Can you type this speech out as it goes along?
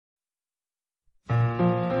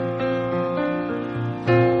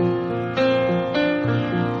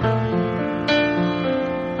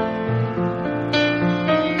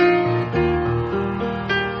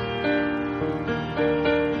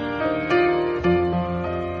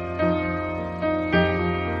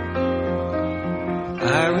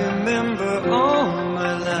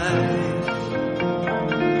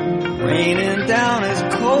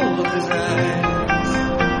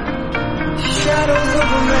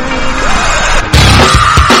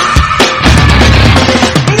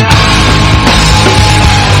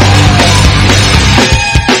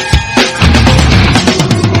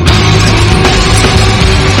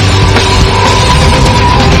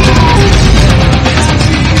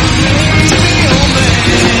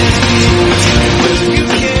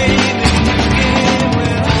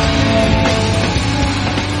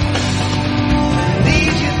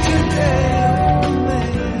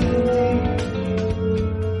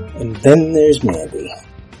And then there's Mandy.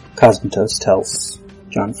 Cosmatos tells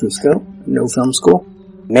John Fusco, no film school.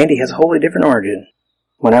 Mandy has a wholly different origin.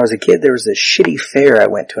 When I was a kid, there was this shitty fair I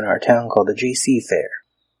went to in our town called the JC Fair.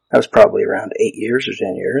 I was probably around 8 years or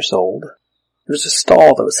 10 years old. There was a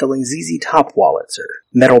stall that was selling ZZ Top wallets, or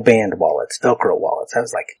metal band wallets, Velcro wallets. I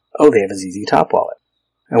was like, oh, they have a ZZ Top wallet.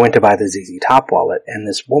 I went to buy the ZZ Top wallet, and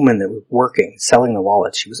this woman that was working, selling the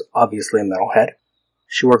wallet, she was obviously a metalhead.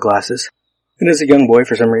 She wore glasses. And as a young boy,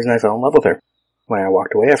 for some reason, I fell in love with her. When I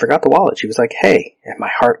walked away, I forgot the wallet. She was like, hey. And my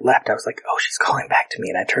heart leapt. I was like, oh, she's calling back to me.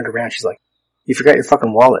 And I turned around. She's like, you forgot your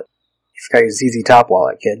fucking wallet. You forgot your ZZ Top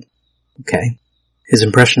wallet, kid. Okay. His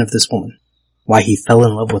impression of this woman, why he fell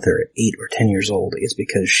in love with her at 8 or 10 years old, is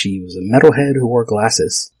because she was a metalhead who wore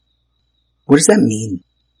glasses. What does that mean?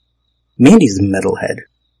 Mandy's a metalhead,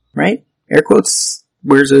 right? Air quotes,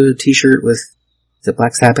 wears a t-shirt with, is it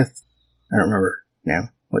Black Sabbath? I don't remember now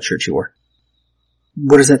what shirt she wore.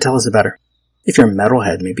 What does that tell us about her? If you're a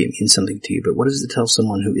metalhead, maybe it means something to you, but what does it tell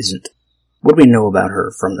someone who isn't? What do we know about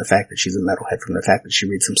her from the fact that she's a metalhead, from the fact that she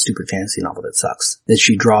reads some stupid fantasy novel that sucks? That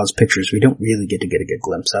she draws pictures we don't really get a good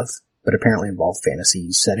glimpse of, but apparently involve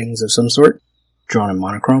fantasy settings of some sort, drawn in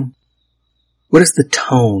monochrome? What is the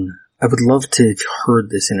tone? I would love to have heard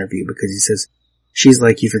this interview, because he says, she's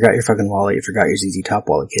like, you forgot your fucking wallet, you forgot your ZZ Top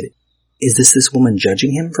wallet, kid. Is this woman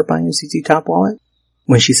judging him for buying a ZZ Top wallet?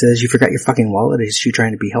 When she says, you forgot your fucking wallet, is she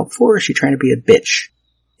trying to be helpful, or is she trying to be a bitch?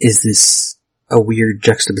 Is this a weird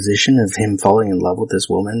juxtaposition of him falling in love with this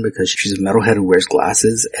woman because she's a metalhead who wears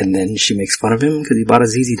glasses, and then she makes fun of him because he bought a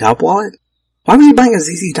ZZ Top wallet? Why was he buying a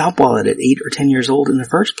ZZ Top wallet at 8 or 10 years old in the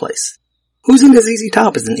first place? Who's into ZZ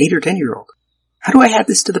Top as an 8 or 10 year old? How do I add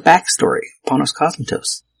this to the backstory? Panos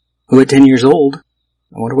Cosmatos, who at 10 years old,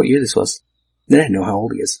 I wonder what year this was. Then I know how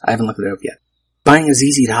old he is. I haven't looked it up yet. Buying a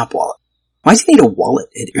ZZ Top wallet. Why does he need a wallet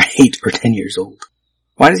at 8 or 10 years old?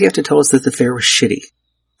 Why does he have to tell us that the fair was shitty?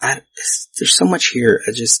 There's so much here.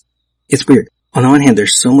 It's weird. On the one hand,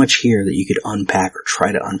 there's so much here that you could unpack or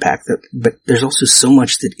try to unpack that, but there's also so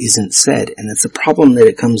much that isn't said, and that's the problem that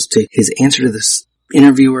it comes to his answer to this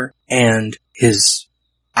interviewer and his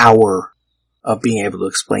hour of being able to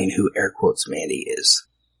explain who air quotes Mandy is.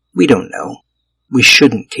 We don't know. We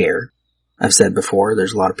shouldn't care. I've said before,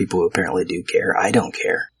 there's a lot of people who apparently do care. I don't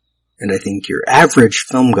care. And I think your average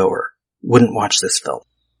filmgoer wouldn't watch this film.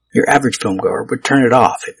 Your average filmgoer would turn it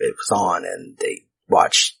off if it was on and they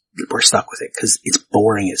were stuck with it, because it's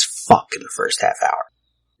boring as fuck in the first half hour.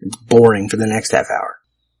 It's boring for the next half hour.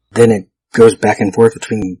 Then it goes back and forth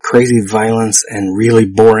between crazy violence and really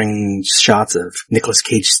boring shots of Nicolas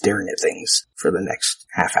Cage staring at things for the next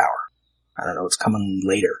half hour. I don't know what's coming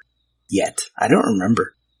later yet. I don't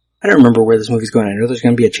remember where this movie's going. I know there's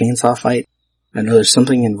going to be a chainsaw fight. I know there's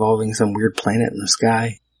something involving some weird planet in the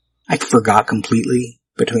sky. I forgot completely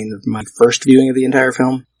between my first viewing of the entire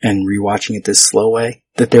film and rewatching it this slow way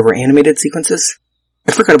that there were animated sequences.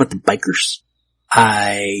 I forgot about the bikers.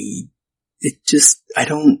 I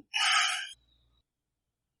don't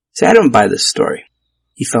buy this story.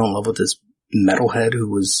 He fell in love with this metalhead who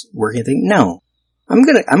was working a thing. No. I'm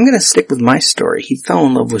gonna stick with my story. He fell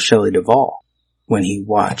in love with Shelley Duvall when he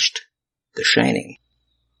watched The Shining.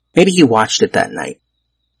 Maybe he watched it that night.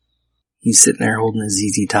 He's sitting there holding his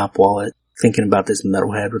ZZ Top wallet, thinking about this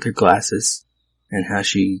metalhead with her glasses, and how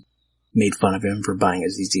she made fun of him for buying a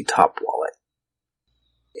ZZ Top wallet.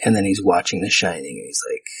 And then he's watching The Shining, and he's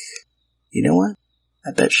like, you know what?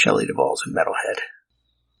 I bet Shelley Duvall's a metalhead.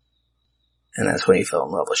 And that's when he fell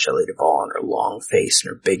in love with Shelley Duvall and her long face and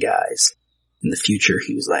her big eyes. In the future,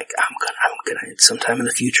 he was like, I'm gonna, sometime in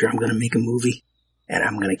the future, I'm gonna make a movie, and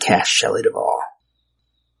I'm gonna cast Shelley Duvall.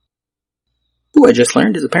 Who I just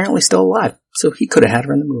learned is apparently still alive, so he could have had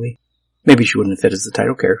her in the movie. Maybe she wouldn't have fit as the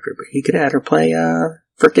title character, but he could have had her play,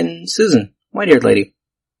 frickin' Susan, white-haired lady.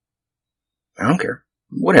 I don't care.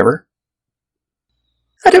 Whatever.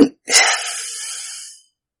 I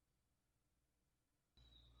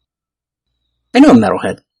know a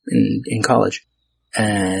metalhead in college,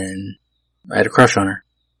 and I had a crush on her,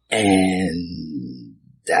 and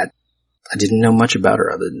that, I didn't know much about her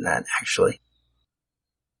other than that, actually.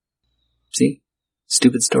 See?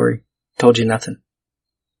 Stupid story. Told you nothing.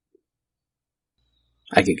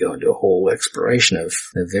 I could go into a whole exploration of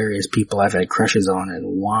the various people I've had crushes on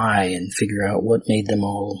and why, and figure out what made them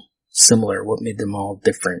all similar, what made them all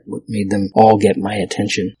different, what made them all get my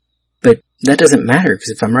attention. But that doesn't matter, because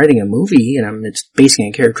if I'm writing a movie and I'm basing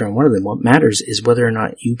a character on one of them, what matters is whether or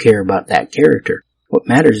not you care about that character. What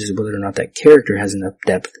matters is whether or not that character has enough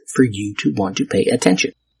depth for you to want to pay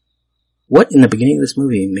attention. What in the beginning of this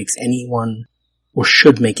movie makes anyone, or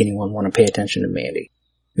should make anyone, want to pay attention to Mandy?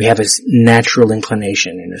 We have this natural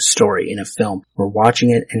inclination in a story, in a film. We're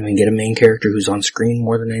watching it and we get a main character who's on screen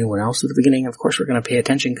more than anyone else at the beginning. Of course we're going to pay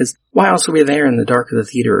attention because why else are we there in the dark of the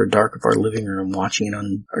theater or dark of our living room watching it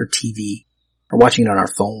on our TV or watching it on our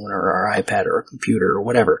phone or our iPad or our computer or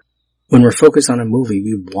whatever. When we're focused on a movie,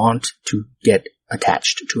 we want to get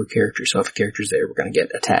attached to a character. So if a character's there, we're going to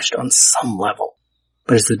get attached on some level.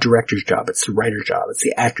 But it's the director's job, it's the writer's job, it's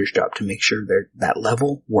the actor's job to make sure that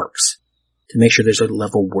level works. To make sure there's a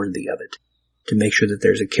level worthy of it. To make sure that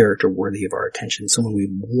there's a character worthy of our attention. Someone we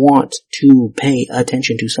want to pay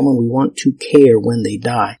attention to. Someone we want to care when they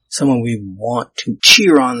die. Someone we want to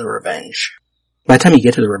cheer on the revenge. By the time you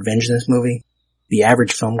get to the revenge in this movie, the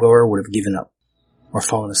average filmgoer would have given up. Or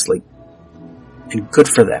fallen asleep. And good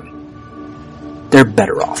for them. They're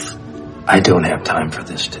better off. I don't have time for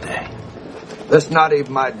this today. That's not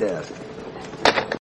even my desk.